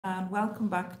And welcome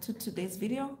back to today's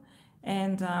video.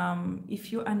 And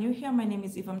if you are new here, my name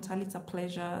is Ivam. It's a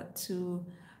pleasure to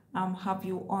have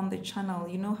you on the channel.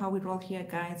 You know how we roll here,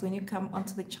 guys. When you come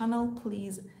onto the channel,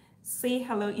 please say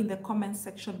hello in the comment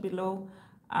section below.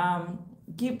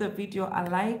 Give the video a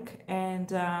like, and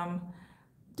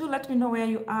do let me know where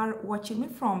you are watching me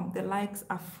from. The likes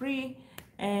are free,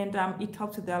 and it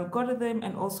helps with the algorithm,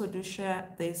 and also do share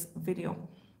this video.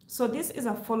 So this is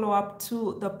a follow-up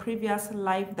to the previous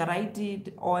live that I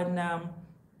did on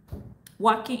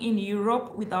working in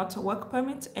Europe without a work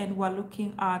permit, and we're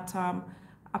looking at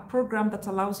a program that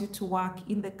allows you to work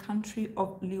in the country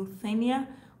of Lithuania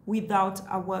without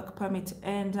a work permit.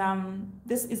 And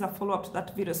this is a follow-up to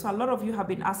that video. So a lot of you have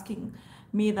been asking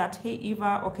me that, hey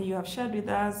Eva, okay, you have shared with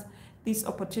us this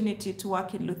opportunity to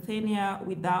work in Lithuania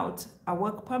without a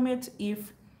work permit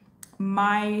if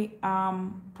my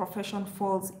profession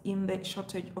falls in the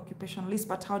shortage occupation list,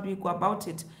 but how do you go about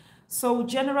it? So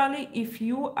generally, if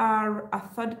you are a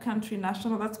third country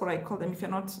national, that's what I call them, if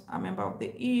you're not a member of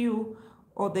the EU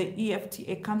or the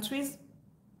EFTA countries,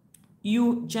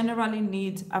 you generally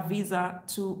need a visa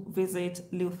to visit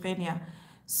Lithuania.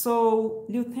 So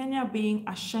Lithuania being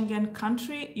a Schengen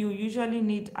country, you usually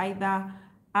need either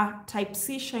a type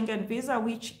C Schengen visa,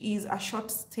 which is a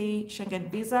short stay Schengen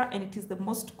visa, and it is the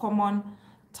most common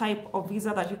type of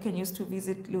visa that you can use to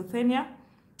visit Lithuania.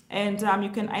 And you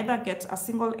can either get a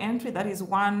single entry, that is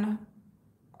one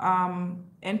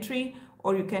entry,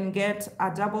 or you can get a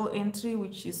double entry,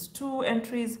 which is two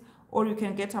entries, or you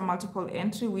can get a multiple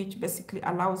entry, which basically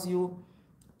allows you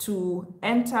to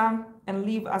enter and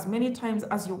leave as many times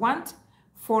as you want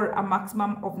for a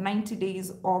maximum of 90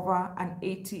 days over a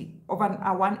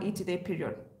 180-day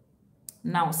period.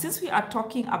 Now, since we are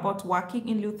talking about working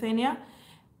in Lithuania,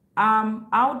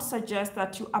 I would suggest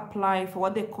that you apply for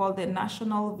what they call the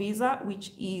national visa,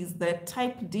 which is the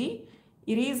type D.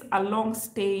 It is a long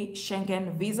stay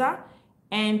Schengen visa,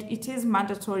 and it is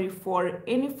mandatory for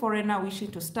any foreigner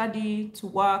wishing to study, to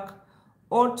work,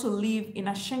 or to live in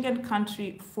a Schengen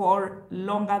country for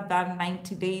longer than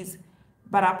 90 days,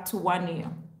 but up to 1 year.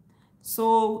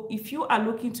 So if you are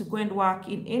looking to go and work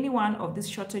in any one of these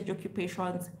shortage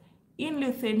occupations in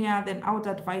Lithuania, then I would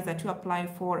advise that you apply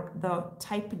for the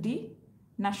type D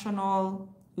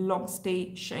national long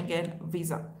stay Schengen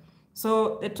visa.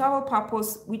 So the travel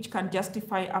purpose which can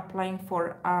justify applying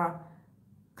for a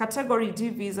category D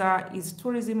visa is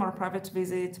tourism or private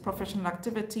visits, professional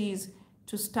activities,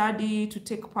 to study, to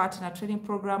take part in a training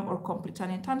program, or complete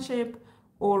an internship,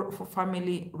 or for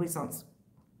family reasons.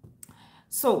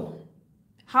 So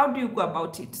how do you go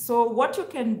about it? So what you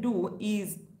can do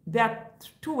is, there are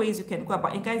two ways you can go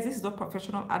about it. And guys, this is not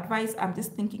professional advice. I'm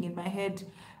just thinking in my head,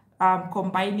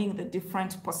 combining the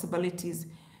different possibilities.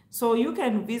 So you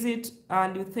can visit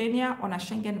Lithuania on a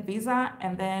Schengen visa,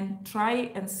 and then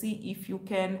try and see if you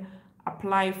can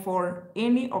apply for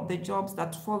any of the jobs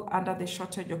that fall under the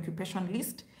shortage occupation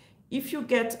list. If you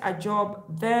get a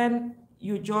job, then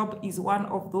your job is one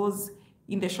of those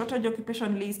in the shortage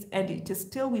occupation list, and it is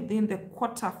still within the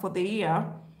quota for the year,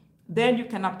 then you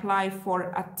can apply for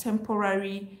a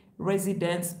temporary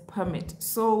residence permit.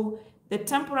 So the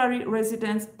temporary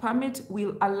residence permit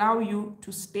will allow you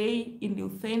to stay in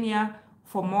Lithuania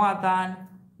for more than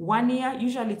 1 year.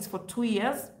 Usually it's for 2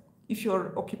 years if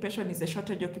your occupation is a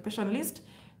shortage occupation list.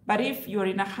 But if you're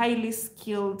in a highly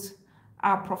skilled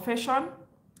profession,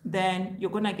 then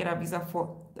you're gonna get a visa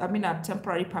for, a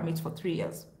temporary permit for 3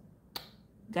 years.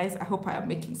 Guys, I hope I am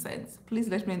making sense. Please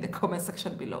let me in the comment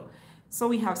section below. So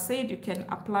we have said you can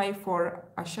apply for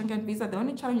a Schengen visa. The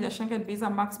only challenge with the Schengen visa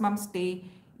maximum stay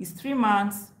is 3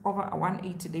 months over a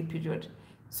 180-day period.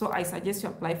 So I suggest you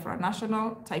apply for a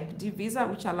national type D visa,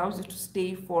 which allows you to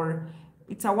stay for,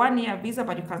 it's a 1 year visa,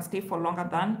 but you can stay for longer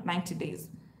than 90 days.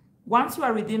 Once you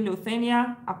are within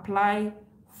Lithuania, apply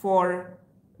for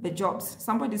the jobs.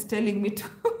 Somebody's telling me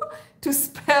to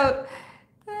spell.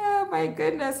 Oh my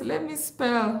goodness, let me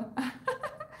spell.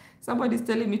 Somebody's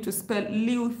telling me to spell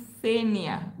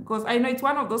Lithuania, because I know it's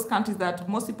one of those countries that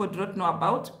most people do not know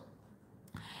about.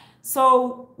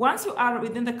 So once you are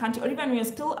within the country, or even when you're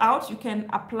still out, you can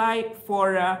apply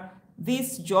for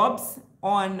these jobs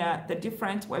on the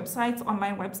different websites,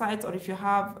 online websites, or if you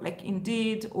have like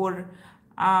Indeed, or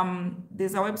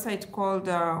there's a website called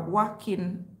Work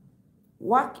in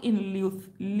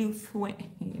Lithuania.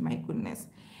 My goodness.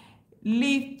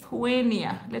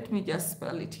 Lithuania. Let me just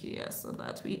spell it here so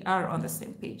that we are on the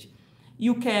same page.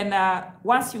 You can,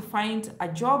 once you find a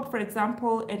job, for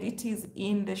example, and it is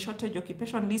in the shortage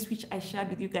occupation list, which I shared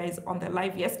with you guys on the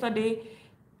live yesterday,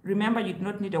 remember, you do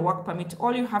not need a work permit.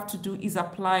 All you have to do is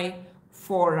apply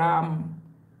for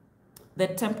the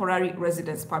temporary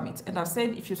residence permit. And I've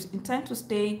said if you intend to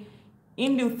stay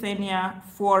in Lithuania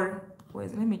for,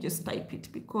 let me just type it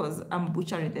because I'm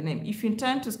butchering the name. If you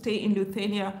intend to stay in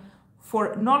Lithuania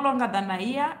for no longer than a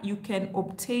year, you can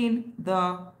obtain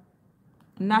the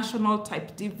national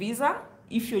type D visa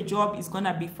if your job is going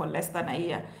to be for less than a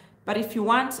year. But if you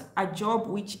want a job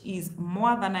which is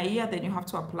more than a year, then you have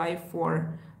to apply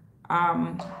for,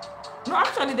 no,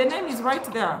 actually the name is right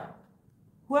there.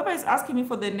 Whoever is asking me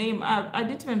for the name, I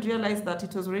didn't even realize that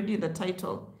it was already in the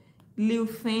title.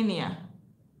 Lithuania.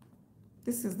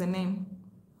 This is the name.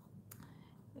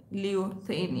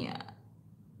 Lithuania.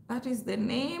 That is the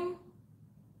name.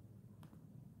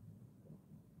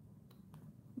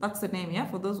 That's the name, yeah,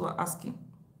 for those who are asking.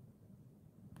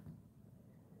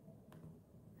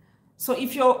 So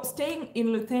if you're staying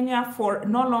in Lithuania for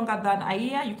no longer than a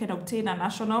year, you can obtain a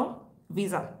national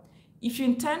visa. If you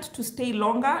intend to stay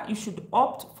longer, you should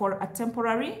opt for a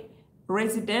temporary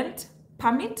resident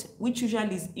permit, which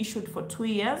usually is issued for 2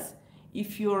 years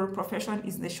if your profession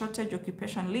is the shortage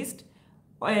occupation list.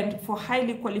 And for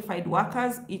highly qualified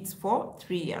workers, it's for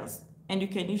 3 years, and you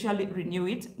can usually renew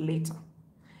it later.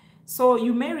 So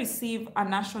you may receive a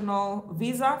national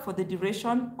visa for the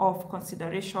duration of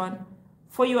consideration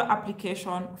for your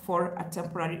application for a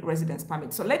temporary residence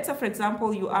permit. So let's say, for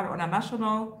example, you are on a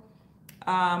national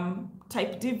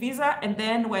type D visa, and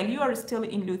then while you are still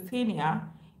in Lithuania,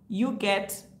 you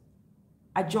get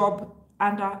a job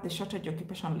under the shortage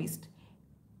occupation list.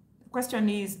 The question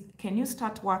is, can you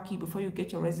start working before you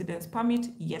get your residence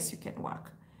permit? Yes, you can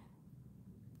work.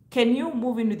 Can you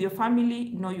move in with your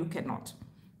family? No, you cannot.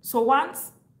 So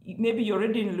once maybe you're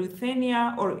already in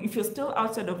Lithuania, or if you're still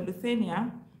outside of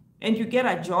Lithuania and you get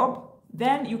a job,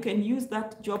 then you can use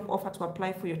that job offer to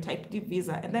apply for your type D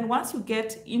visa. And then once you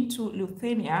get into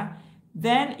Lithuania,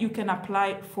 then you can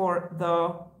apply for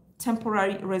the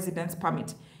temporary residence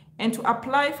permit. And to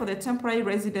apply for the temporary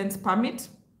residence permit,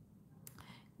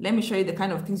 let me show you the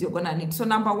kind of things you're gonna need. So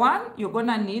number one, you're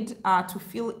gonna need to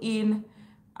fill in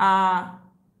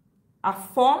a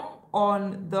form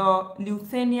on the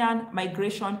Lithuanian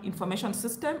Migration Information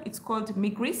System. It's called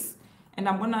MIGRIS, and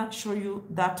I'm gonna show you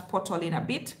that portal in a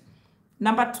bit.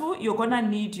 Number two, you're gonna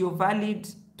need your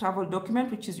valid travel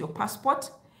document, which is your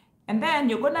passport. And then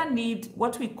you're gonna need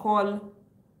what we call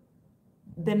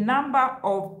the number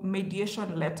of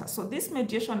mediation letter. So this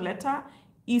mediation letter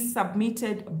is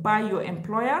submitted by your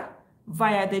employer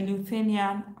via the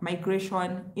Lithuanian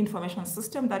Migration Information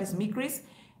System, that is MIGRIS.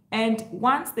 And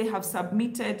once they have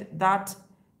submitted that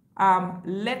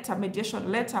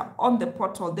mediation letter on the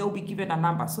portal, they'll be given a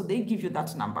number. So they give you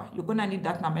that number. You're gonna need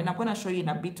that number, and I'm gonna show you in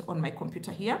a bit on my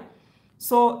computer here.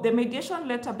 So the mediation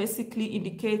letter basically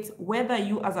indicates whether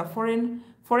you as a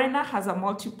foreigner has a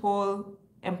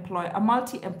multi-employer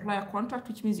contract,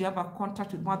 which means you have a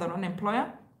contract with more than one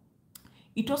employer.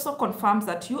 It also confirms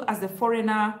that you as a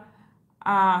foreigner,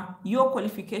 your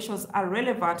qualifications are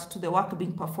relevant to the work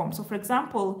being performed. So for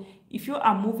example, if you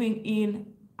are moving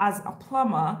in as a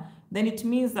plumber, then it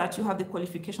means that you have the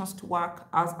qualifications to work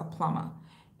as a plumber.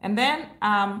 And then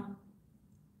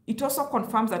it also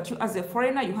confirms that you as a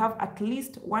foreigner, you have at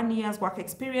least 1 year's work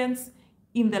experience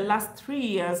in the last 3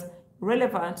 years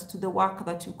relevant to the work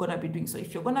that you're gonna be doing. So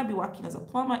if you're gonna be working as a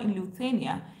plumber in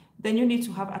Lithuania, then you need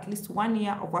to have at least 1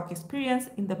 year of work experience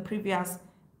in the previous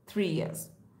 3 years.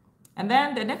 And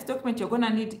then the next document you're gonna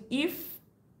need, if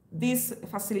this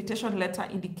facilitation letter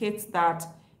indicates that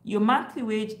your monthly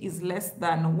wage is less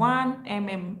than 1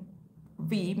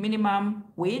 MMV, minimum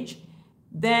wage,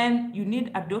 then you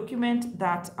need a document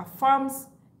that affirms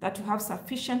that you have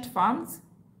sufficient funds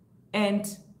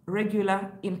and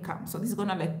regular income. So this is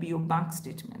gonna be your bank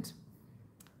statement.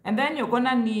 And then you're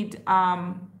gonna need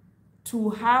to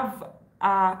have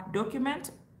a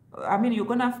document. You're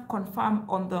gonna confirm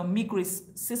on the MIGRIS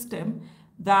system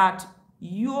that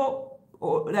your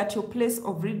place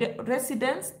of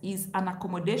residence is an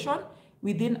accommodation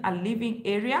within a living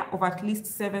area of at least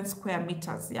 7 square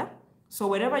meters. Yeah. So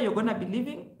wherever you're gonna be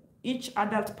living, each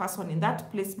adult person in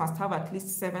that place must have at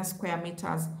least 7 square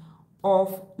meters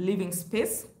of living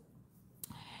space.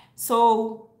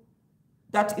 So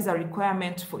that is a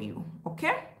requirement for you.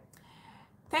 Okay.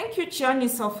 Thank you,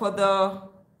 Chianiso, for the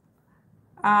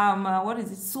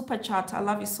super chat. I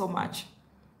love you so much.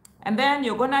 And then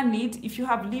you're gonna need, if you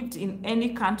have lived in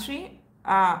any country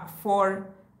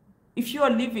if you are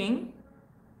living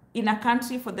in a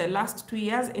country for the last 2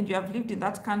 years and you have lived in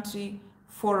that country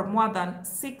for more than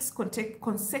 6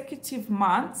 consecutive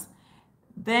months,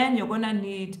 then you're gonna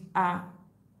need a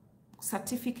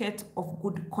certificate of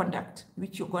good conduct,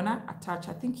 which you're gonna attach.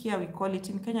 I think here we call it,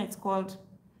 in Kenya it's called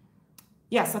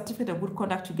yeah, certificate of good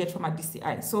conduct you get from a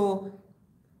DCI. So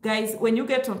guys, when you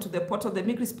get onto the portal, the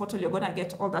MiGREES portal, you're going to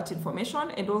get all that information.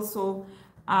 And also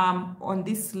on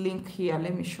this link here,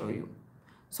 let me show you.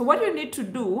 So what you need to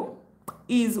do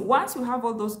is, once you have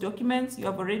all those documents, you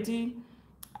have already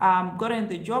gotten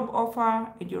the job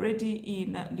offer and you're already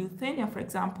in Lithuania, for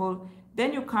example,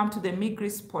 then you come to the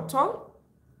MiGREES portal.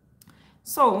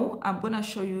 So I'm going to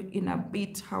show you in a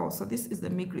bit how. So this is the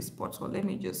MiGREES portal. Let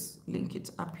me just link it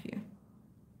up here.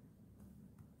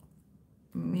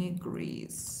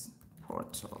 MiGREES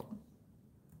portal.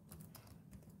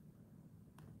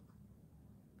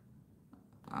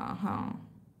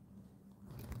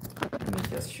 Let me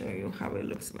just show you how it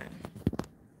looks like.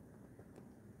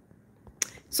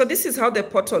 So this is how the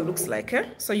portal looks like.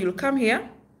 So you'll come here,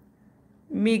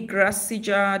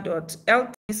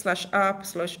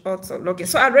 migrasija.lt/app/also login.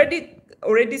 So I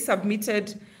already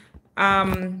submitted,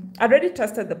 I already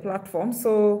tested the platform.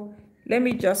 So let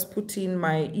me just put in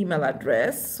my email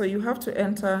address. So you have to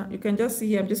enter, you can just see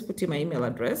here, I'm just putting my email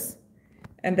address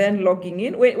and then logging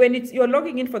in. When you're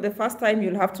logging in for the first time,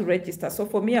 you'll have to register. So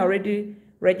for me, I already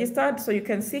registered. So you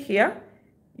can see here,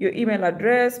 your email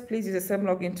address, please use the same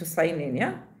login to sign in,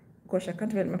 yeah? Gosh, I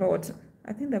can't even remember what,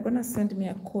 I think they're gonna send me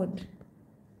a code.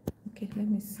 Okay, let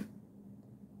me see.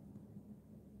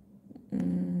 I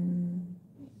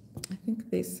think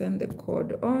they send the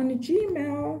code on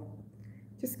Gmail.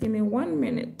 Just give me 1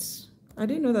 minute. I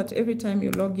didn't know that every time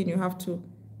you log in, you have to,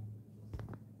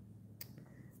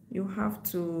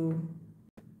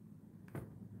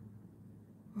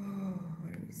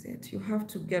 where is it? You have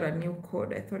to get a new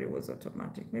code. I thought it was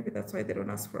automatic. Maybe that's why they don't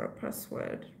ask for a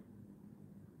password.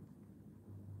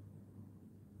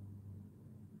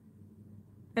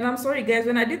 And I'm sorry, guys,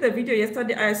 when I did the video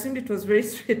yesterday, I assumed it was very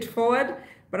straightforward,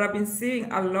 but I've been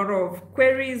seeing a lot of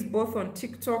queries both on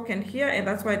TikTok and here, and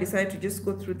that's why I decided to just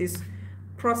go through this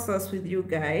process with you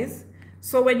guys.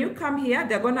 So when you come here,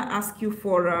 they're going to ask you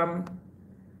for,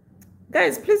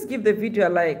 guys, please give the video a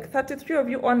like. 33 of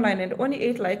you online and only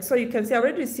 8 likes. So you can see I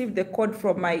already received the code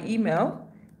from my email,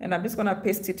 and I'm just going to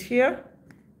paste it here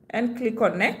and click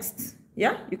on next.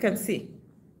 Yeah, you can see.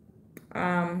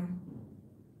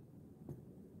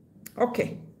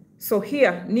 Okay, so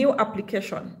here, new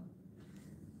application.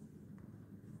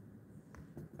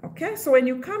 Okay, so when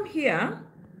you come here,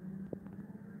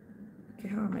 okay,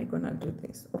 how am I gonna do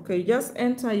this? Okay, you just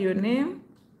enter your name.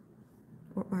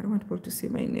 Oh, I don't want people to see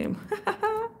my name.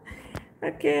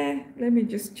 Okay, let me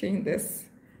just change this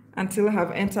until I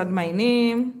have entered my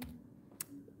name.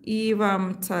 Eva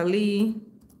Mtali.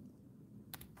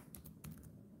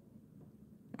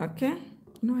 Okay.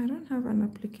 No, I don't have an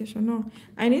application. No,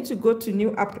 I need to go to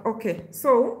new app. Okay,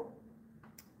 so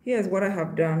here's what I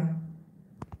have done.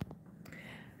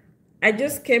 I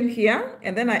just came here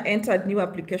and then I entered new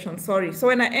application. Sorry. So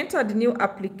when I entered new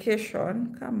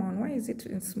application, come on, why is it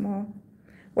in small?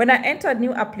 When I entered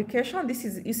new application, this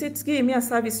is, you see, it's giving me a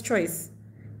service choice.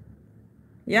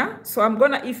 Yeah. So I'm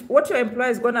gonna, if what your employer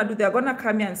is gonna do, they're gonna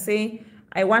come here and say,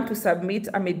 I want to submit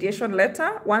a mediation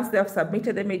letter. Once they have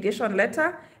submitted the mediation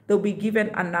letter, they'll be given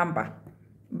a number.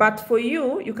 But for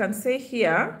you, you can say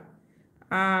here,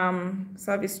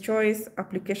 service choice,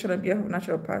 application on behalf of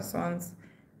natural persons.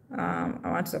 I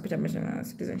want to submit a mediation on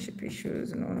citizenship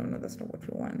issues. No, that's not what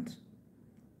we want.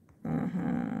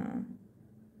 Come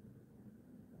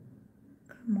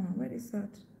on, where is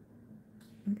that?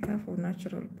 On behalf of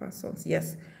natural persons.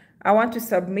 Yes. I want to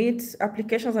submit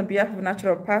applications on behalf of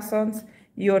natural persons.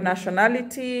 Your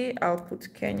nationality, I'll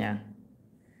put Kenya.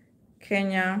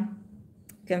 Kenya,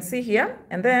 you can see here,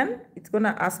 and then it's going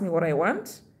to ask me what I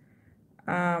want.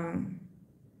 I'm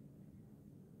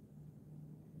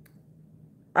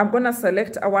going to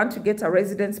select, I want to get a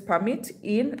residence permit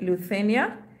in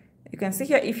Lithuania. You can see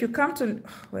here, if you come to,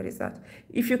 where is that?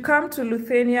 If you come to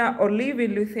Lithuania or live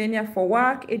in Lithuania for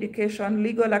work, education,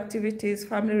 legal activities,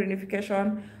 family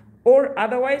reunification, or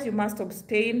otherwise, you must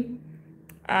obtain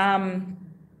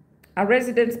a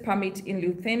residence permit in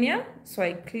Lithuania. So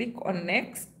I click on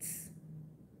next.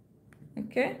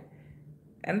 Okay.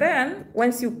 And then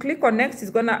once you click on next,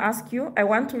 it's going to ask you, I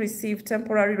want to receive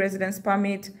temporary residence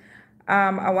permit.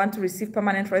 I want to receive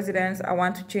permanent residence. I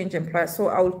want to change employer. So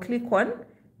I will click on,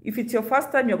 if it's your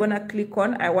first time, you're going to click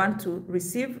on, I want to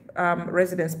receive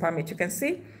residence permit. You can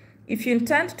see, if you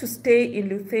intend to stay in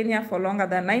Lithuania for longer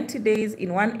than 90 days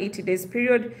in 180 days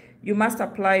period, you must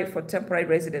apply for temporary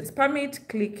residence permit.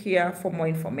 Click here for more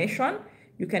information.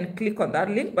 You can click on that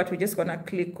link, but we're just going to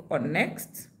click on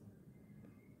next.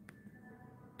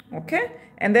 Okay,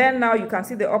 and then now you can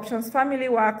see the options, family,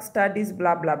 work, studies,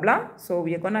 blah, blah, blah. So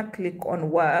we're going to click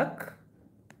on work.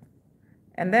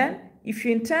 And then if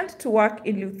you intend to work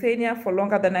in Lithuania for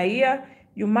longer than a year,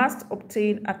 you must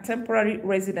obtain a temporary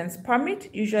residence permit,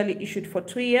 usually issued for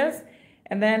 2 years,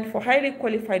 and then for highly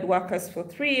qualified workers for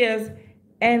 3 years,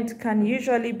 and can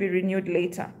usually be renewed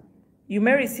later. You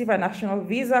may receive a national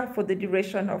visa for the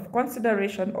duration of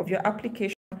consideration of your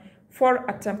application for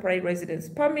a temporary residence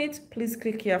permit. Please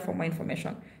click here for more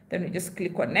information. Then we just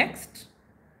click on next.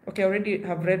 Okay, I already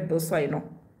have read those, so I know.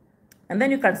 And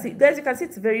then you can see, guys, you can see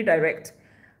it's very direct.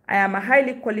 I am a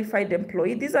highly qualified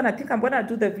employee. This one, I think I'm going to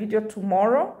do the video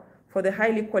tomorrow for the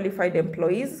highly qualified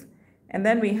employees. And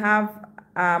then we have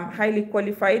highly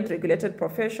qualified, regulated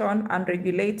profession,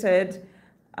 unregulated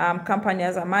company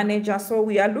as a manager. So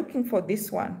we are looking for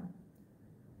this one.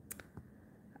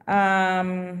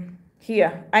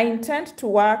 Here, I intend to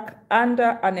work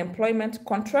under an employment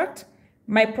contract.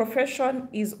 My profession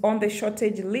is on the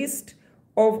shortage list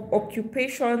of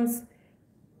occupations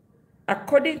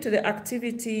according to the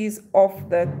activities of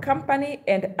the company,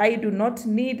 and I do not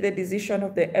need the decision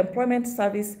of the employment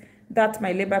service that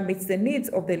my labor meets the needs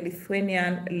of the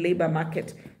Lithuanian labor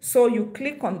market. So you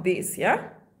click on this, yeah,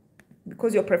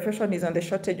 because your profession is on the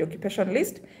shortage occupation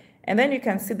list. And then you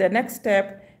can see the next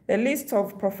step, the list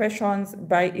of professions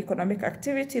by economic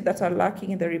activity that are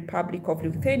lacking in the Republic of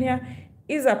Lithuania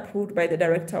is approved by the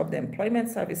Director of the Employment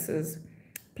Services.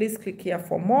 Please click here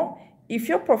for more. If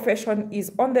your profession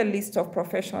is on the list of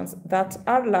professions that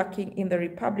are lacking in the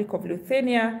Republic of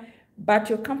Lithuania, but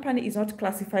your company is not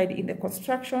classified in the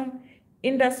construction,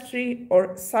 industry,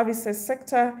 or services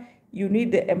sector, you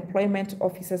need the employment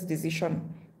officer's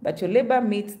decision that your labor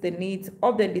meets the needs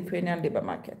of the Lithuanian labor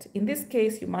market. In this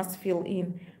case, you must fill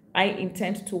in, I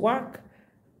intend to work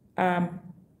under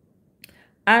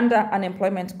an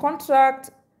employment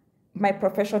contract. My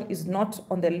profession is not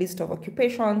on the list of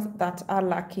occupations that are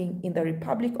lacking in the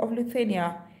Republic of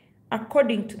Lithuania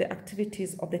according to the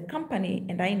activities of the company,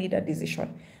 and I need a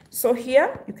decision. So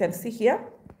here, you can see here,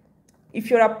 if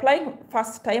you're applying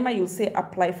first timer, you'll say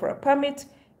apply for a permit.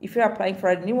 If you're applying for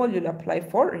a renewal, you'll apply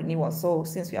for renewal. So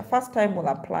since we are first time, we'll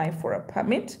apply for a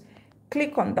permit.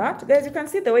 Click on that. Guys, you can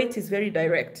see the way it is very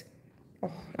direct.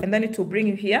 And then it will bring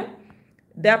you here.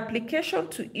 The application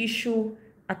to issue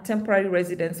a temporary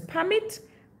residence permit.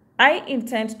 I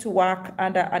intend to work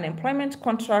under an employment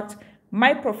contract.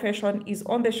 My profession is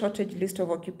on the shortage list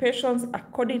of occupations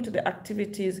according to the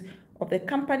activities of the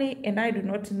company, and I do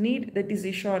not need the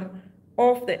decision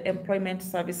of the employment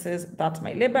services that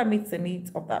my labor meets the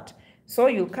needs of that. So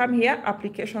you'll come here,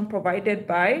 application provided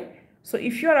by. So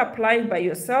if you're applying by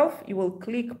yourself, you will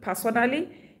click personally.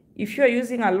 If you're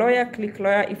using a lawyer, click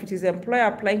lawyer. If it is an employer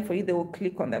applying for you, they will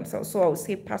click on themselves. So I'll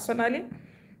say personally.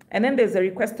 And then there's a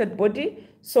requested body.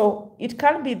 So it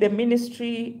can be the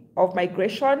Ministry of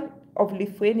Migration of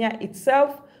Lithuania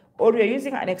itself, or you're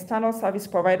using an external service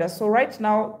provider. So right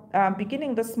now,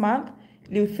 beginning this month,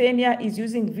 Lithuania is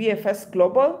using VFS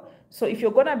Global. So if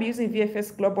you're going to be using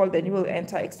VFS Global, then you will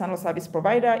enter external service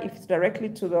provider. If it's directly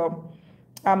to the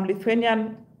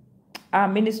Lithuanian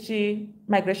Ministry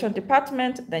Migration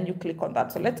Department, then you click on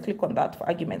that. So let's click on that for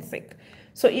argument's sake.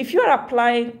 So if you're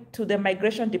applying to the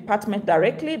Migration Department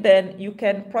directly, then you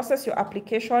can process your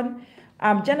application.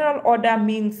 General order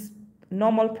means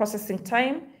normal processing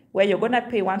time, where you're going to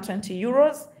pay 120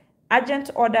 euros. Urgent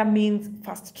order means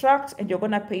fast tracked, and you're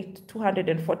going to pay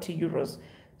 240 euros.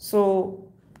 So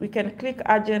we can click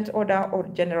urgent order or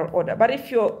general order. But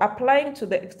if you're applying to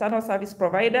the external service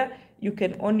provider, you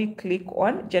can only click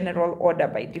on general order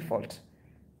by default.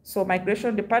 So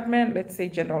Migration Department, let's say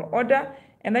general order,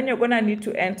 and then you're going to need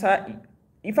to enter.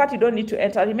 In fact, you don't need to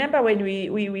enter. Remember when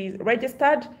we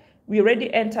registered, we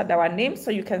already entered our name. So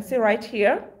you can see right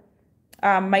here,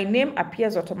 my name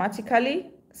appears automatically.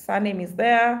 Surname is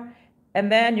there.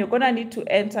 And then you're going to need to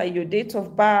enter your date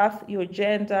of birth, your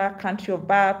gender, country of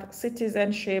birth,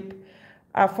 citizenship,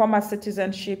 former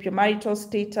citizenship, your marital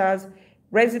status,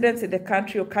 residence in the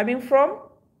country you're coming from.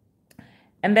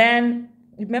 And then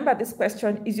remember this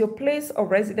question, is your place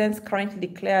of residence currently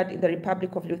declared in the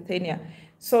Republic of Lithuania?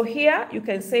 So here you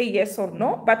can say yes or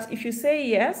no, but if you say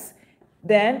yes,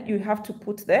 then you have to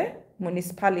put the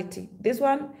municipality. This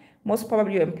one, most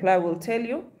probably your employer will tell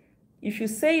you. If you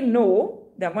say no,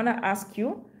 they're going to ask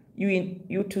you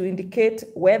to indicate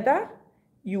whether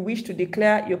you wish to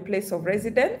declare your place of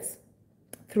residence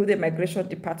through the Migration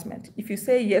Department. If you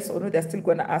say yes or no, they're still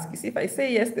going to ask you. See, if I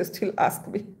say yes, they still ask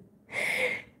me.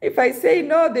 If I say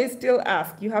no, they still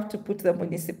ask. You have to put the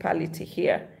municipality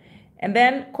here. And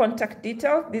then contact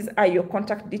details. These are your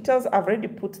contact details. I've already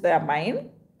put there mine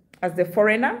as the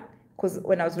foreigner, because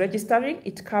when I was registering,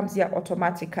 it comes here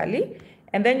automatically.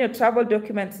 And then your travel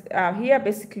documents here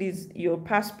basically is your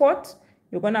passport,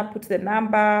 You're going to put the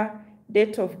number,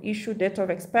 date of issue, date of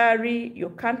expiry,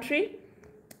 your country,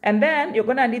 and then you're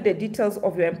going to need the details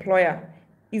of your employer.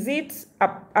 Is it is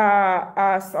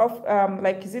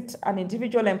it an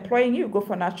individual employing you? Go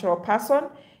for natural person.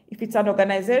 If it's an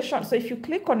organization, so if you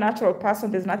click on natural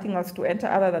person, there's nothing else to enter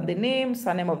other than the name,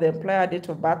 surname of the employer, date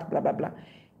of birth, blah, blah, blah.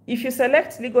 If you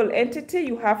select legal entity,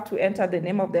 you have to enter the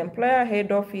name of the employer,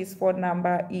 head office, phone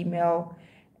number, email,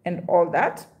 and all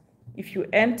that. If you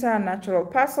enter natural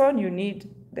person, you need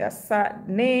their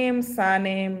name,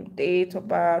 surname, date of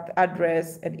birth,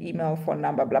 address, and email, phone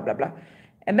number, blah, blah, blah.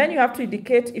 And then you have to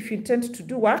indicate if you intend to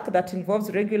do work that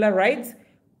involves regular rides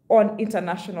on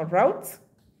international routes,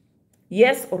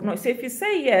 yes or no. So if you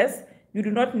say yes, you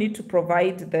do not need to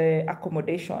provide the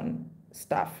accommodation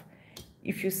stuff.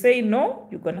 If you say no,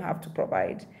 you're going to have to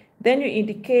provide. Then you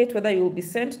indicate whether you will be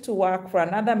sent to work for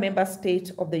another member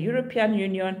state of the European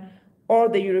Union or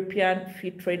the European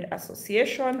Free Trade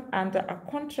Association under a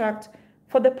contract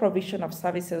for the provision of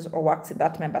services or works in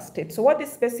that member state. So what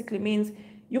this basically means,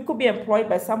 you could be employed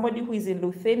by somebody who is in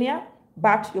Lithuania,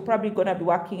 but you're probably going to be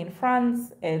working in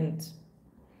France and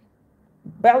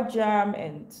Belgium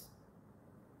and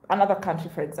another country,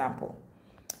 for example.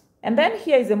 And then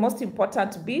here is the most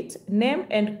important bit, name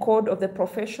and code of the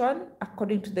profession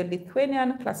according to the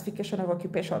Lithuanian classification of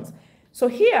occupations. So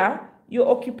here, your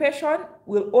occupation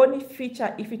will only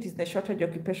feature if it is the shortage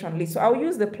occupation list. So I'll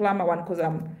use the plumber one because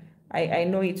I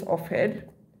know it offhand.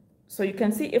 So you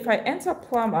can see if I enter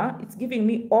plumber, it's giving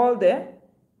me all the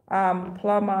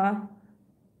plumber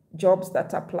jobs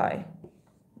that apply.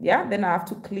 Yeah, then I have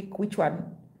to click which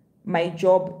one my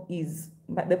job is,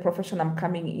 the profession I'm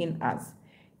coming in as.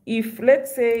 If,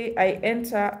 let's say, I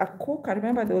enter a cook, I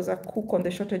remember there was a cook on the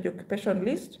shortage occupation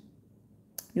list.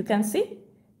 You can see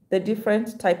the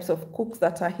different types of cooks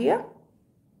that are here.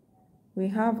 We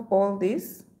have all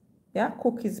these. Yeah,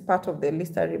 cook is part of the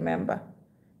list, I remember.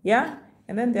 Yeah,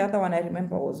 and then the other one I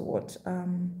remember was what?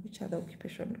 Which other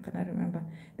occupation can I remember?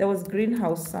 There was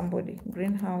greenhouse, somebody,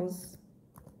 greenhouse.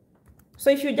 So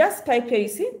if you just type here, you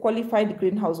see, qualified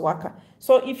greenhouse worker.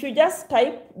 So if you just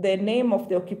type the name of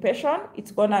the occupation, it's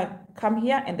gonna come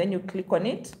here and then you click on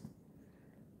it.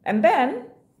 And then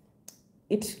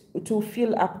it will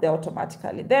fill up there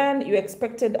automatically. Then your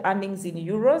expected earnings in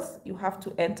euros, you have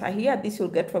to enter here. This you'll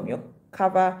get from your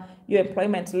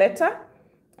employment letter.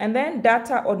 And then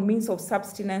data on means of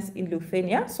subsistence in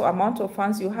Lithuania. So amount of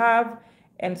funds you have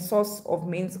and source of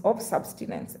means of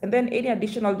subsistence. And then any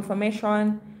additional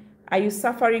information. Are you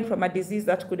suffering from a disease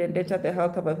that could endanger the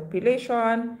health of a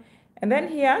population? And then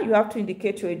here you have to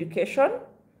indicate your education.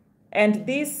 And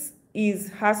this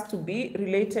has to be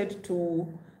related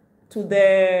to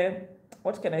the,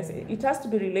 what can I say? It has to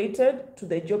be related to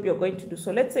the job you're going to do.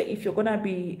 So let's say if you're going to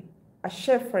be a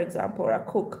chef, for example, or a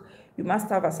cook, you must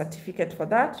have a certificate for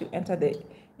that. You enter the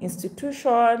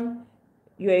institution,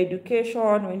 your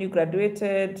education, when you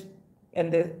graduated,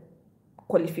 and the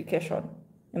qualification.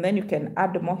 And then you can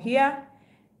add more here.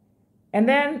 And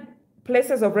then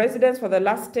places of residence for the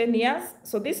last 10 years.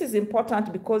 So this is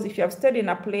important because if you have stayed in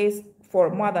a place for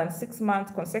more than 6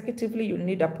 months consecutively, you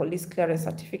need a police clearance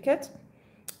certificate.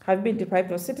 Have you been deprived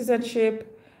of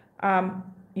citizenship?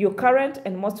 Your current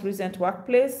and most recent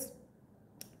workplace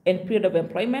and period of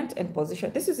employment and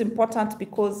position. This is important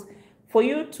because for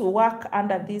you to work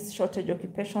under this shortage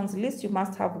occupations list, you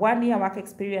must have 1 year work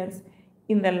experience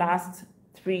in the last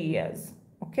 3 years.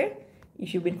 Okay,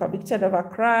 if you've been convicted of a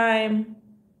crime,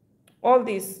 all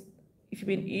this, if you've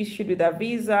been issued with a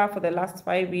visa for the last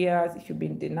 5 years, if you've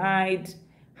been denied,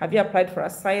 have you applied for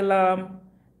asylum,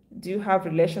 do you have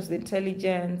relations with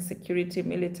intelligence, security,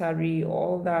 military,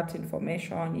 all that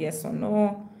information, yes or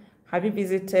no, have you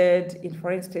visited in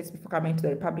foreign states before coming to the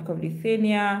Republic of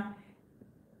Lithuania?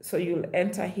 So you'll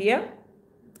enter here.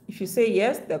 If you say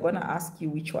yes, they're going to ask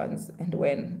you which ones and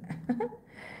when.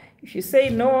 If you say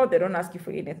no, they don't ask you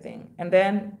for anything. And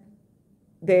then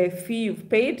the fee you've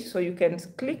paid, so you can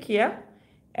click here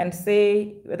and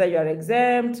say whether you are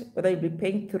exempt, whether you'll be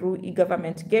paying through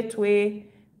e-government gateway,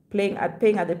 paying at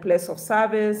the place of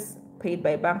service, paid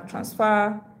by bank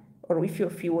transfer, or if your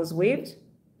fee was waived.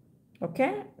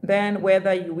 Okay, then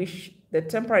whether you wish the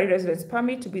temporary residence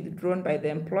permit to be withdrawn by the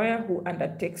employer who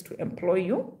undertakes to employ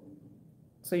you.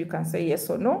 So you can say yes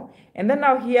or no. And then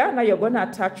now you're going to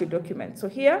attach your document. So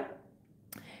here,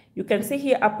 you can see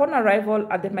here, upon arrival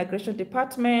at the migration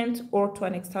department or to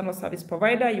an external service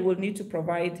provider, you will need to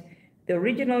provide the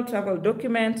original travel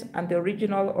document and the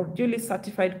original or duly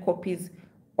certified copies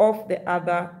of the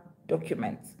other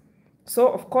documents. So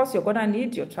of course, you're going to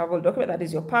need your travel document, that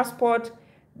is your passport,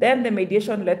 then the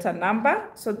mediation letter number.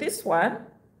 So this one,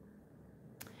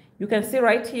 You can see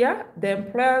right here, the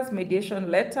employer's mediation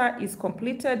letter is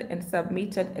completed and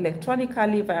submitted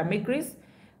electronically via MIGRIS.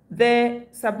 The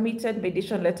submitted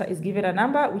mediation letter is given a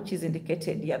number which is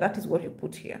indicated here. That is what you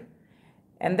put here.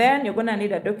 And then you're going to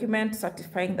need a document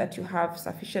certifying that you have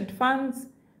sufficient funds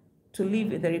to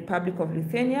live in the Republic of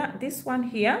Lithuania. This one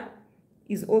here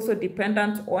is also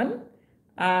dependent on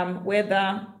how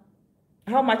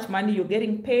much money you're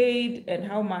getting paid and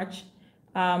how much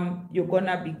you're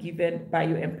gonna be given by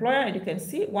your employer. And you can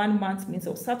see 1 month's means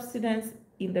of subsistence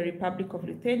in the Republic of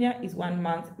Lithuania is 1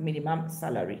 month minimum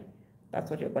salary. That's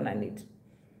what you're gonna need.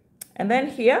 And then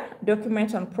here,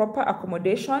 document on proper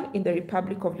accommodation in the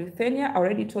Republic of Lithuania. I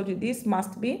already told you this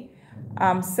must be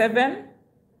 7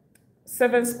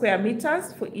 square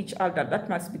meters for each adult. That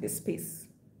must be the space,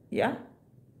 yeah?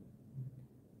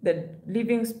 The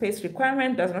living space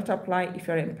requirement does not apply if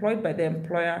you're employed by the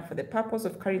employer for the purpose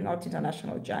of carrying out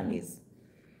international journeys.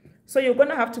 So you're going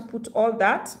to have to put all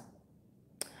that.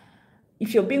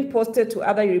 If you're being posted to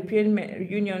other European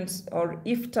unions or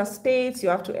IFTA states, you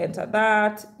have to enter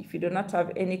that. If you do not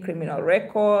have any criminal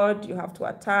record, you have to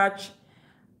attach.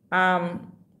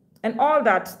 And all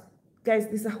that, guys,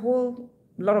 there's a whole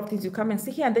lot of things you come and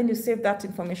see here, and then you save that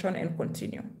information and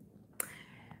continue.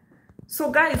 So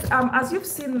guys, as you've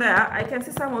seen there, I can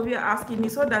see some of you are asking me,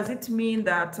 so does it mean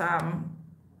that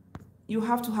you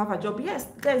have to have a job? Yes,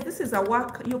 guys, this is a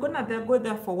work. You're going to go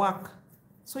there for work.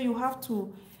 So you have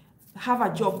to have a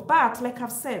job. But like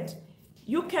I've said,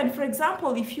 you can, for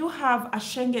example, if you have a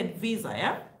Schengen visa,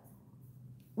 yeah,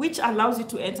 which allows you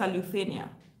to enter Lithuania,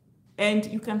 and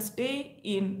you can stay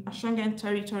in a Schengen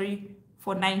territory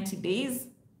for 90 days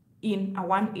in a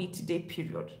 180-day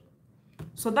period.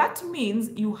 So that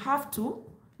means you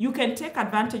can take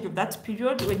advantage of that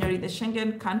period when you're in the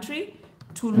Schengen country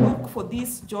to look for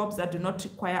these jobs that do not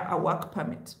require a work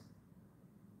permit.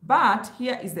 But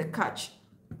here is the catch.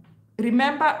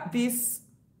 Remember this,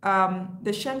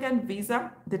 the Schengen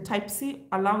visa, the type C,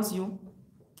 allows you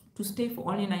to stay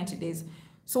for only 90 days.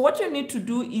 So what you need to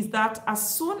do is that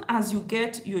as soon as you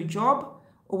get your job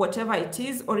or whatever it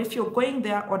is, or if you're going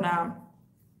there on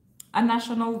a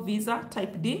national visa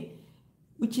type D,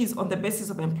 which is on the basis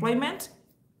of employment,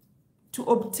 to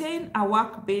obtain a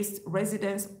work-based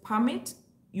residence permit,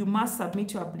 you must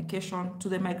submit your application to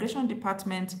the Migration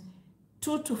Department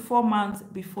 2 to 4 months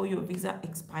before your visa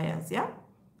expires, yeah?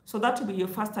 So that will be your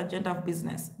first agenda of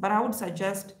business. But I would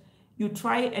suggest you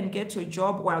try and get your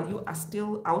job while you are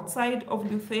still outside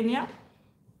of Lithuania.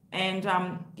 And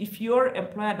if your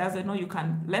employer doesn't know, you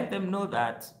can let them know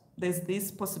that there's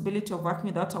this possibility of working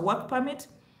without a work permit,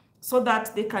 so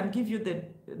that they can give you the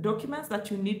documents that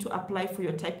you need to apply for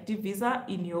your type D visa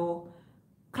in your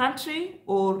country.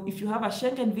 Or if you have a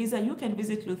Schengen visa, you can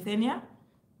visit Lithuania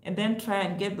and then try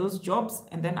and get those jobs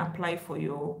and then apply for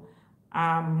your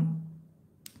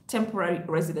temporary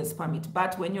residence permit.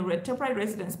 But when you're a temporary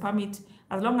residence permit,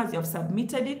 as long as you have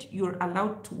submitted it, you're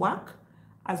allowed to work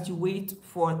as you wait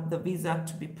for the visa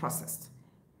to be processed.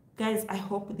 Guys, I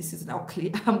hope this is now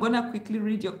clear. I'm going to quickly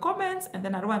read your comments, and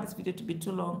then I don't want this video to be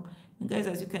too long. And guys,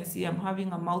 as you can see, I'm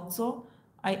having a mouth sore.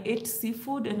 I ate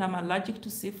seafood and I'm allergic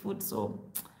to seafood, so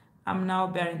I'm now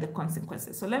bearing the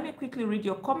consequences. So let me quickly read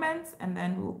your comments and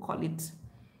then we'll call it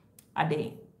a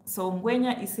day. So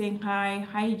Ngwenya is saying hi.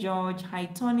 Hi, George. Hi,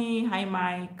 Tony. Hi,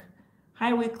 Mike.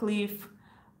 Hi, Wycliffe.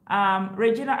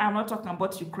 Regina, I'm not talking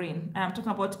about Ukraine. I'm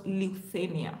talking about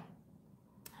Lithuania.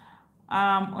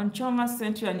 Onchonga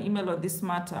sent you an email on this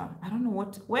matter. I don't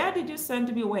know where did you send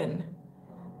me when?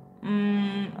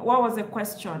 What was the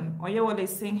question? Oyewole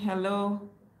is saying hello.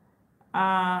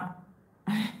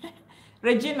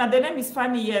 Regina, the name is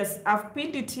funny. Yes, I've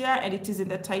pinned it here and it is in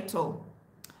the title.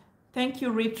 Thank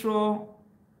you, Retro.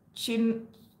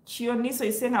 Chioniso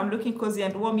is saying I'm looking cozy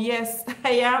and warm. Yes,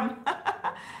 I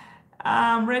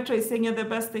am. Retro is saying you're the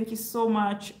best. Thank you so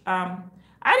much.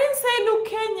 I didn't say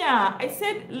Lithuania. I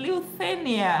said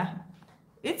Lithuania.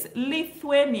 It's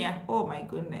Lithuania. Oh my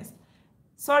goodness.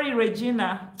 Sorry,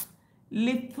 Regina.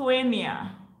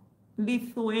 Lithuania.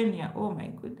 Lithuania. Oh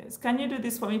my goodness. Can you do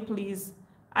this for me, please?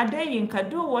 Adeyinka,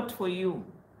 do what for you?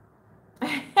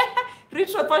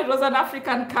 Richard thought it was an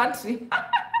African country.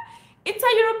 It's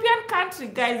a European country,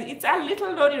 guys. It's a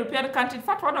little known European country. In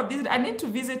fact, one of these, I need to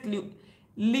visit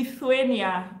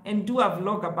Lithuania and do a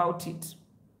vlog about it.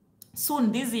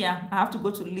 Soon this year, I have to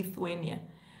go to Lithuania.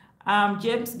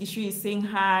 James Gishu is saying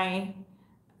hi.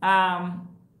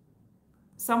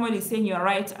 Samuel is saying you're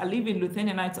right. I live in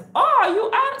Lithuania now. Oh,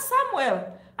 you are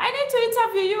Samuel. I need to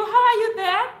interview you. How are you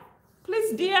there?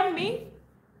 Please DM me.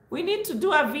 We need to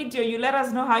do a video. You let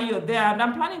us know how you're there. And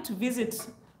I'm planning to visit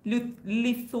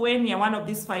Lithuania one of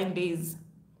these fine days.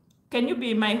 Can you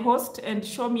be my host and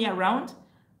show me around?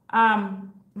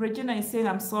 Regina is saying,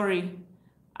 I'm sorry.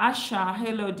 Asha,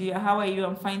 hello dear, how are you?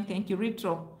 I'm fine, thank you.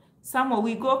 Retro, Samuel,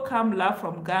 we go Kamla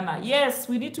from Ghana. Yes,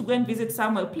 we need to go and visit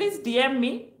Samuel. Please DM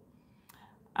me.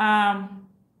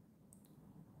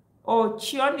 Oh,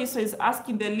 Chioniso is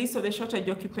asking the list of the shortage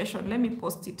occupation. Let me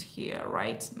post it here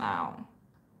right now.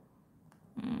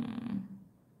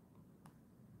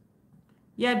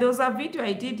 Yeah, there was a video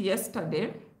I did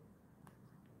yesterday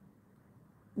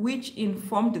which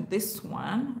informed this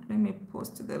one. Let me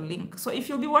post the link. So if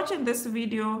you'll be watching this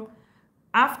video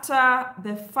after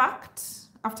the fact,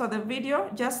 after the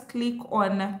video, just click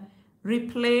on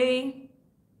replay.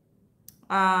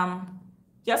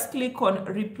 Just click on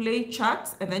replay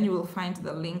chat and then you will find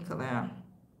the link there.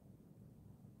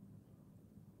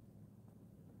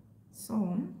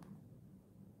 So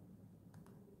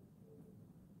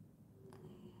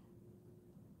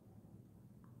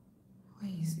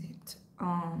where is it?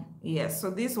 Yes,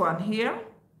 so this one here.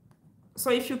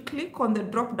 So if you click on the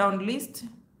drop down list,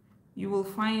 you will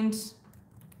find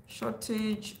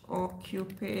shortage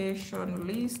occupation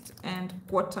list and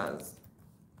quotas.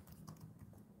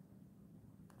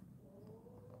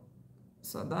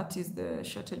 So that is the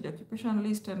shortage occupation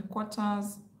list and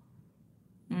quotas.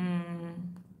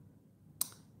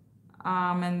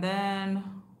 And then,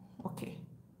 okay.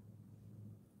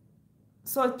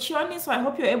 So Chioni, so I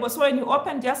hope you're able, so when you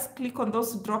open, just click on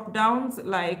those drop downs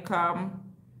like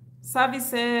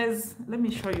services. Let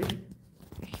me show you.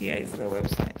 Here is the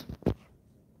website.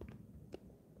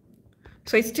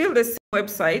 So it's still the same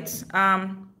website,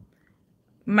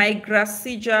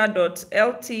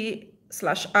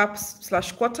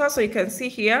 migrasija.lt/apps/quota. So you can see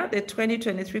here the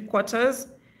 2023 quotas.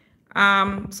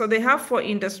 So they have 4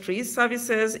 industries: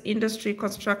 services, industry,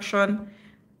 construction,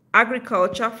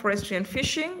 agriculture, forestry, and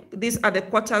fishing. These are the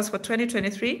quotas for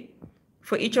 2023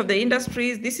 for each of the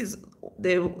industries. This is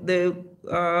the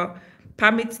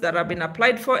permits that have been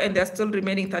applied for, and they're still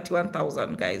remaining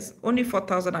 31,000, guys. Only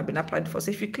 4,000 have been applied for.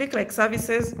 So if you click like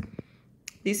services,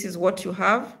 this is what you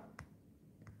have.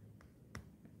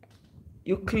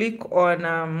 You click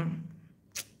on,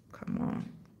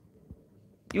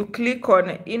 you click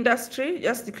on industry,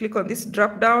 just click on this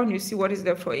drop down, you see what is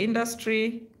there for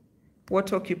industry,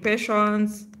 what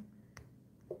occupations,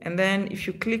 and then if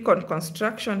you click on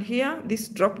construction here, this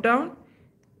drop down,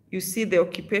 you see the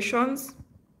occupations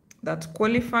that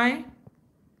qualify. You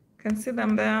can see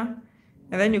them there.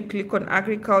 And then you click on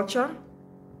agriculture,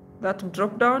 that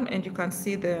drop down, and you can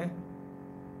see the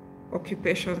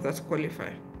occupations that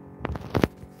qualify.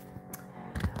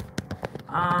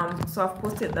 So I've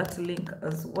posted that link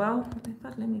as well. In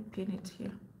fact, let me pin it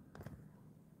here.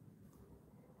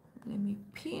 Let me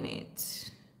pin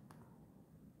it.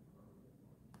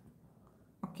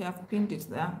 Okay, I've pinned it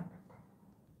there.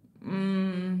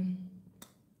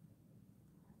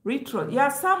 Retro. Yeah,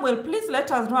 Samuel, please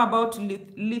let us know about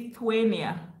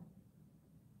Lithuania.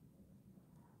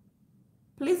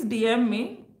 Please DM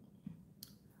me.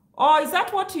 Oh, is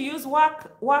that what you use,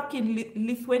 work in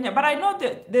Lithuania? But I know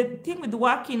the thing with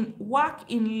work in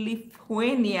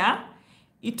Lithuania,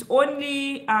 it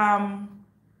only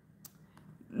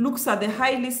looks at the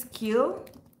highly skilled.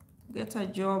 Get a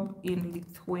job in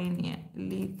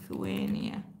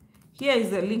Lithuania. Here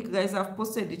is the link, guys. I've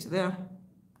posted it there.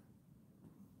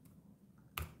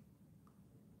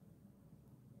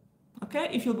 Okay,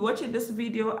 if you're watching this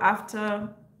video after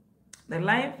the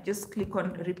live, just click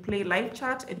on replay live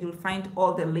chat and you'll find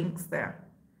all the links there.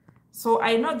 So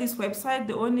I know this website,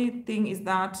 the only thing is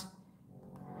that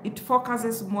it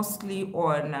focuses mostly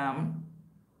on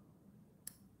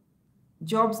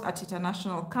jobs at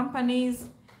international companies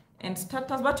and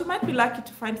startups, but you might be lucky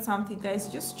to find something, guys.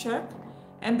 Just check.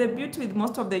 And the beauty with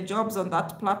most of the jobs on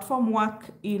that platform work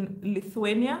in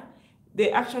Lithuania,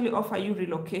 they actually offer you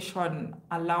relocation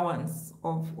allowance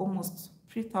of almost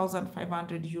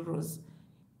 3,500 euros.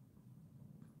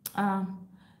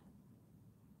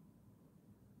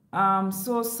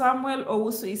 So Samuel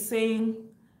also is saying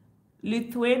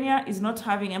Lithuania is not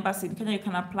having embassy in Kenya. You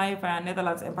can apply via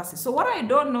Netherlands embassy. So what I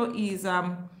don't know is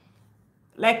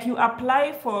like you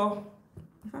apply for,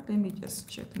 in fact, let me just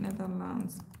check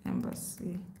Netherlands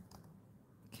embassy,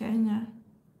 Kenya.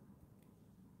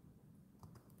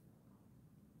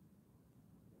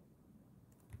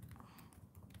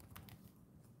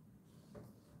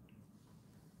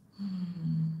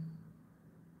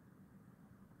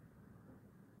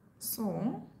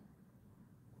 So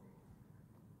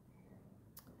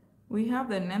we have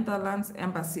the Netherlands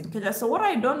embassy in Kenya. So what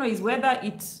I don't know is whether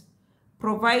it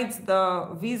provides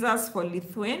the visas for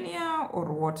Lithuania or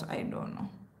what, I don't know.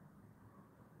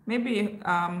 Maybe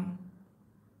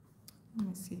Let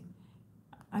me see.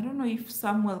 I don't know if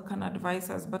Samuel can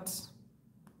advise us, but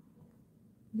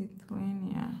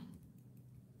Lithuania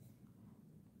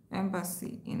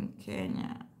Embassy in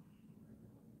Kenya.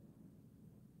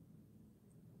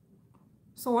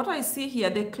 So what I see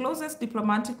here, the closest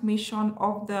diplomatic mission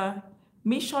of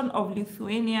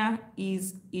Lithuania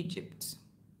is Egypt.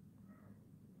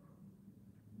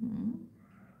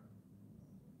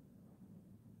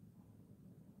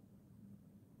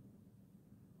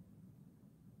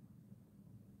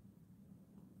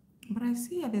 But I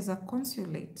see here there's a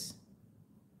consulate.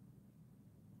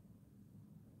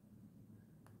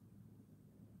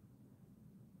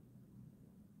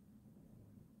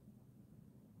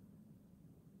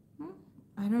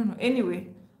 I don't know.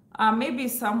 Anyway, maybe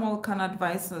Samuel can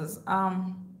advise us.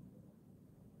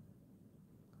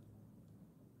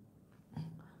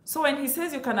 So when he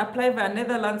says you can apply via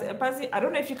Netherlands embassy, I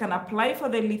don't know if you can apply for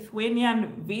the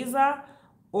Lithuanian visa,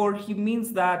 or he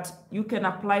means that you can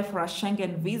apply for a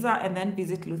Schengen visa and then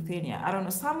visit Lithuania. I don't know.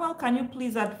 Samuel, can you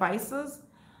please advise us?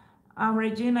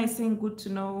 Regina is saying good to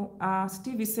know.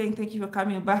 Steve is saying thank you for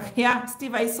coming back. Yeah,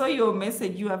 Steve, I saw your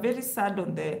message. You are very sad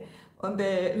on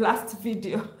the last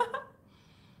video.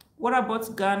 What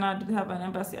about Ghana? Did they have an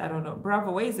embassy? I don't know.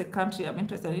 Bravo, where is the country? I'm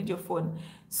interested. I need your phone.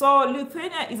 So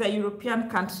Lithuania is a European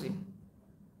country.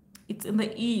 It's in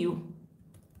the EU.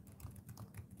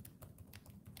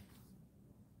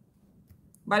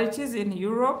 But it is in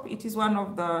Europe. It is one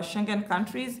of the Schengen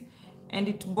countries. And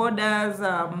it borders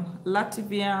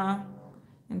Latvia.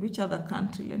 And which other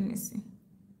country? Let me see.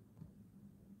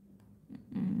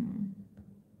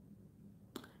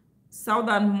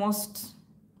 Southernmost.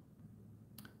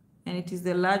 And it is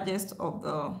the largest of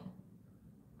the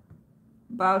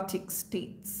Baltic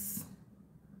states.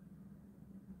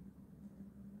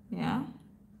 Yeah.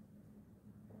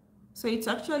 So it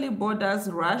actually borders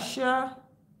Russia,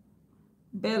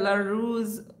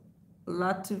 Belarus,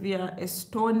 Latvia,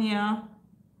 Estonia,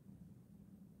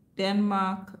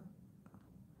 Denmark,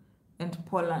 and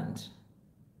Poland.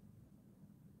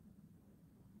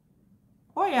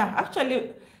 Oh yeah,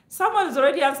 actually, someone is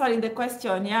already answering the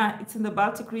question. Yeah, it's in the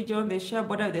Baltic region. They share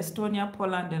border with Estonia,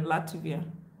 Poland, and Latvia.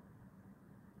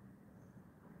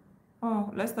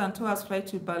 Oh, less than 2 hours flight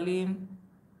to Berlin.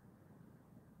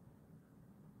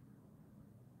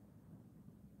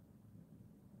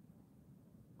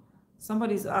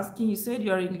 Somebody's asking, you said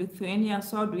you're in Lithuania,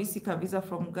 so how do we seek a visa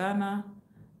from Ghana?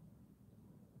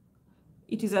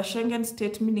 It is a Schengen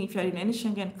state, meaning if you're in any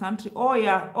Schengen country. Oh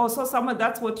yeah, oh, so someone,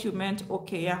 that's what you meant.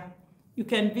 Okay, yeah. You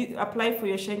can apply for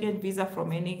your Schengen visa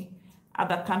from any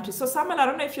other country. So Samuel, I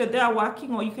don't know if you're there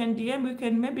working, or you can DM, we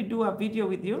can maybe do a video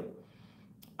with you.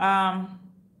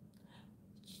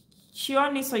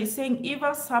 Chioni, so he's saying,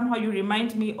 Eva, somehow you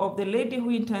remind me of the lady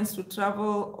who intends to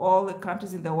travel all the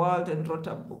countries in the world and wrote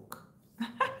a book.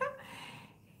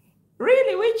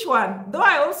 Really, which one? Though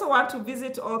I also want to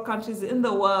visit all countries in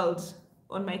the world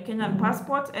on my Kenyan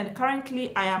passport, and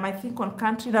currently I am, I think, on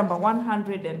country number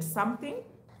 100 and something.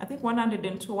 I think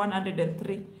 102,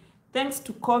 103. Thanks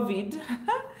to COVID,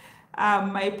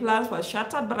 my plans were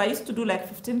shattered, but I used to do like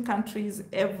 15 countries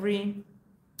every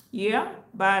year.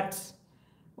 But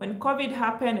when COVID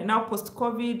happened, and now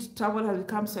post-COVID, travel has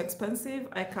become so expensive,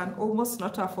 I can almost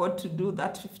not afford to do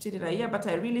that 15 in a year, but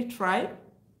I really try.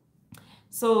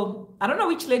 So I don't know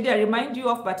which lady I remind you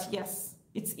of, but yes,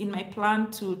 it's in my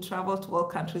plan to travel to all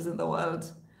countries in the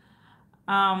world.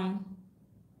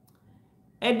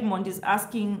 Edmond is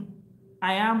asking,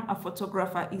 I am a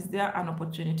photographer. Is there an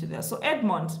opportunity there? So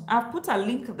Edmond, I've put a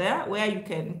link there where you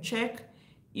can check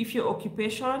if your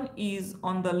occupation is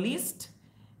on the list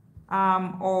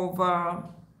of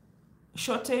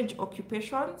shortage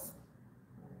occupations.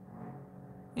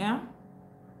 Yeah.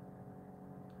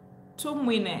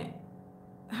 Tumwine.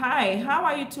 Hi, how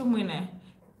are you, Tumwine?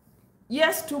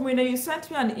 Yes, Tumwine, you sent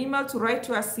me an email to write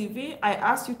your CV. I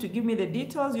asked you to give me the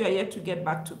details. You are yet to get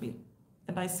back to me.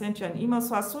 And I sent you an email.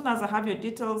 So as soon as I have your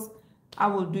details, I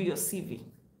will do your CV.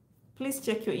 Please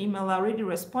check your email. I already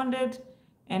responded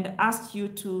and asked you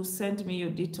to send me your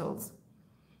details.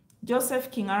 Joseph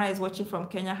Kingara is watching from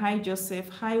Kenya. Hi, Joseph.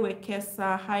 Hi,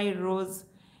 Wekesa. Hi, Rose.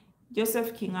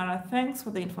 Joseph Kingara, thanks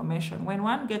for the information. When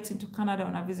one gets into Canada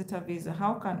on a visitor visa,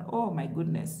 how can, oh my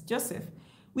goodness, Joseph,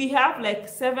 we have like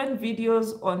 7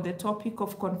 videos on the topic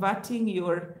of converting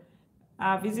your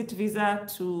visit visa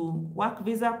to work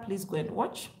visa. Please go and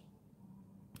watch.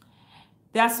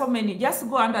 There are so many. Just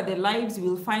go under the lives. You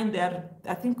will find there,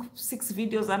 I think, 6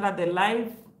 videos under the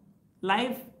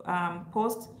live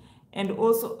post. And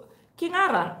also,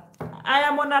 Kingara, I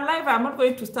am on a live. I'm not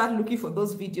going to start looking for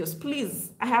those videos.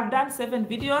 Please, I have done 7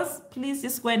 videos. Please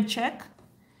just go and check.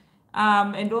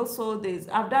 And also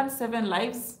I've done 7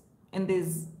 lives, and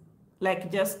there's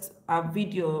like just a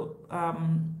video,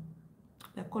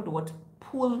 they're called what?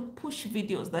 Push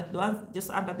videos, that the ones just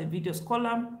under the videos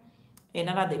column and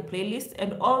under the playlist.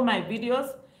 And all my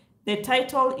videos, the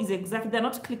title is exactly, they're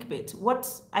not clickbait. What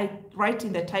I write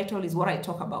in the title is what I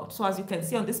talk about. So as you can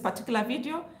see on this particular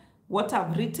video, what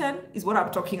I've written is what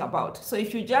I'm talking about. So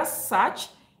if you just search,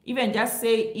 even just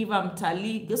say Eva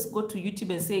Mtali, just go to YouTube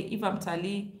and say Eva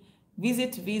Mtali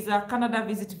visit visa, Canada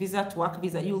visit visa to work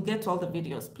visa, you'll get all the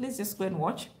videos. Please just go and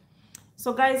watch.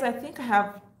 So guys, I think I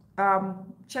have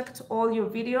checked all your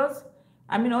videos,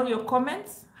 all your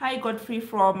comments. Hi Godfrey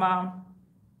from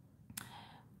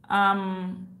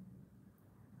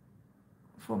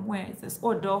where is this?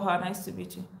 Oh, Doha, nice to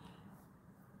meet you.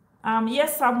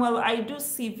 Yes, Samuel, I do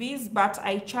CVs, but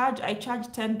I charge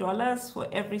 $10 for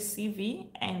every CV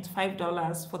and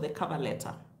 $5 for the cover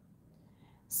letter.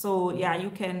 So yeah, you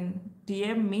can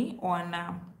DM me on,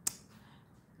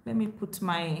 let me put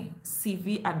my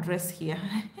CV address here.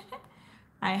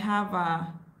 I have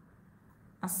a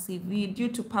CV due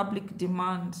to public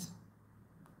demand.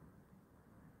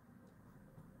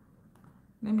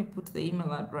 Let me put the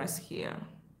email address here.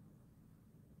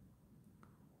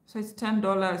 So it's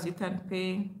 $10. You can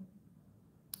pay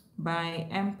by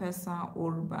M-Pesa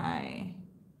or by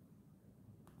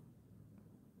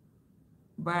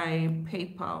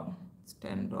PayPal. It's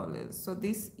 $10. So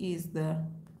this is the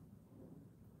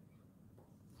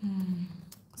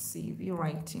CV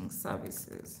writing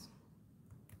services.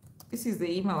 This is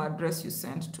the email address you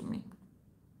sent to me.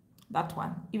 That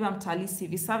one, Ivamtali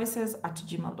CV services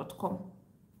 @gmail.com.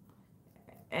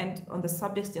 And on the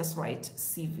subject, just write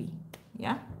CV.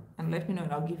 Yeah. And let me know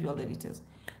and I'll give you all the details.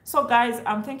 So guys,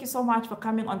 thank you so much for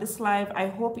coming on this live. I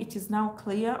hope it is now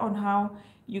clear on how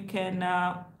you can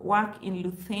work in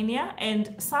Lithuania.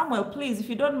 And Samuel, please, if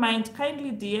you don't mind,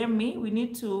 kindly DM me. We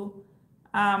need to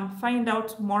find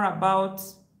out more about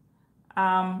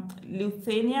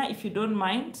Lithuania, if you don't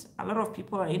mind. A lot of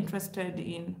people are interested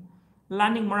in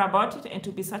learning more about it, and it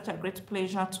will be such a great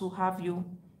pleasure to have you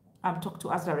talk to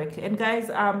us directly. And guys,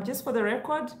 just for the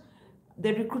record,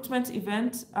 the recruitment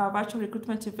event, virtual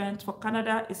recruitment event for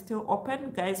Canada is still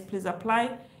open. Guys, please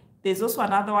apply. There's also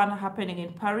another one happening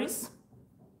in Paris.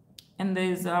 And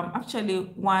there's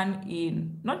actually one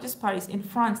in, not just Paris, in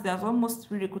France. There's almost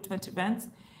 3 recruitment events.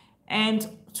 And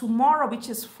tomorrow, which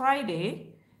is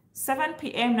Friday, 7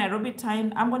 p.m. Nairobi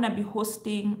time, I'm going to be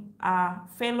hosting a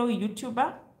fellow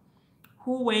YouTuber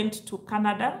who went to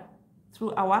Canada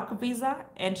through a work visa,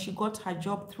 and she got her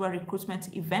job through a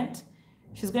recruitment event.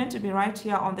 She's going to be right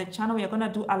here on the channel. We are going to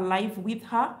do a live with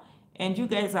her, and you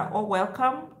guys are all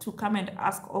welcome to come and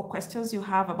ask all questions you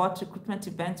have about recruitment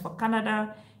events for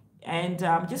Canada, and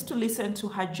just to listen to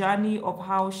her journey of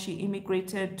how she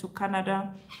immigrated to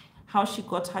Canada, how she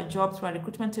got her job through a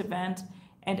recruitment event,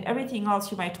 and everything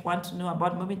else you might want to know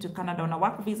about moving to Canada on a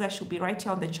work visa. She'll be right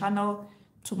here on the channel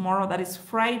tomorrow. That is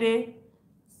Friday,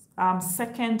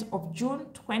 2nd of June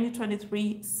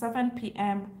 2023, 7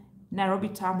 p.m. Nairobi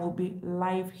time. Will be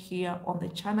live here on the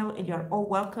channel, and you're all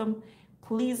welcome.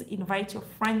 Please invite your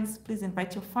friends, please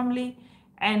invite your family,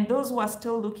 and those who are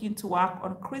still looking to work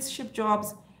on cruise ship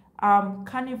jobs,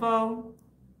 Carnival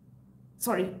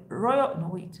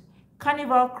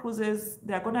Cruises,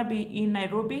 they're gonna be in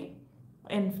Nairobi,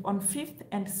 and on 5th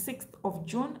and 6th of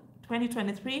June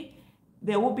 2023.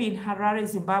 They will be in Harare,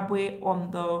 Zimbabwe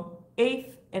on the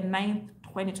 8th and 9th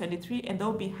 2023, and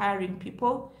they'll be hiring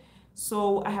people.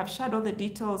 So I have shared all the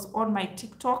details on my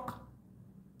TikTok,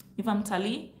 Eva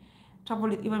Mtali, Travel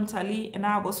with Eva Mtali, and I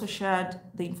have also shared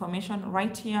the information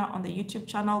right here on the YouTube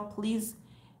channel. Please,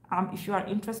 if you are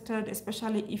interested,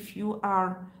 especially if you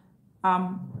are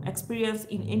experienced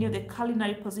in any of the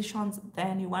culinary positions,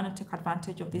 then you want to take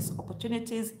advantage of these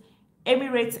opportunities.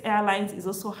 Emirates Airlines is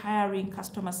also hiring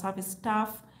customer service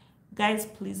staff. Guys,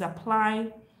 please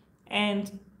apply.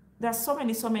 And there's so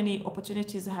many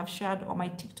opportunities I have shared on my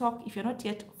TikTok. If you're not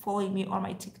yet following me on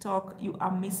my TikTok, you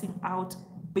are missing out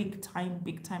big time.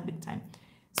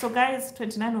 So guys,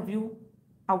 29 of you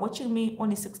are watching me,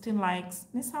 only 16 likes.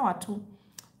 This hour too.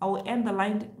 I will end the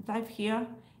live here,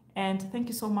 and thank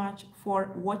you so much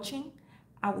for watching.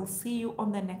 I will see you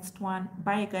on the next one.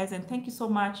 Bye guys, and thank you so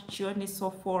much,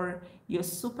 Chioniso, for your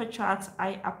super chats.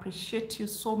 I appreciate you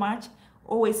so much,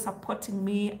 always supporting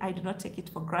me. I do not take it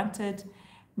for granted.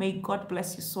 May God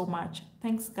bless you so much.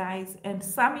 Thanks guys. And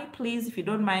Sammy, please, if you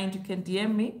don't mind, you can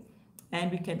DM me and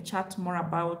we can chat more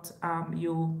about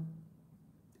your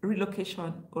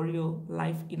relocation or your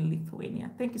life in Lithuania.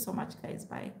 Thank you so much guys.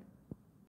 Bye.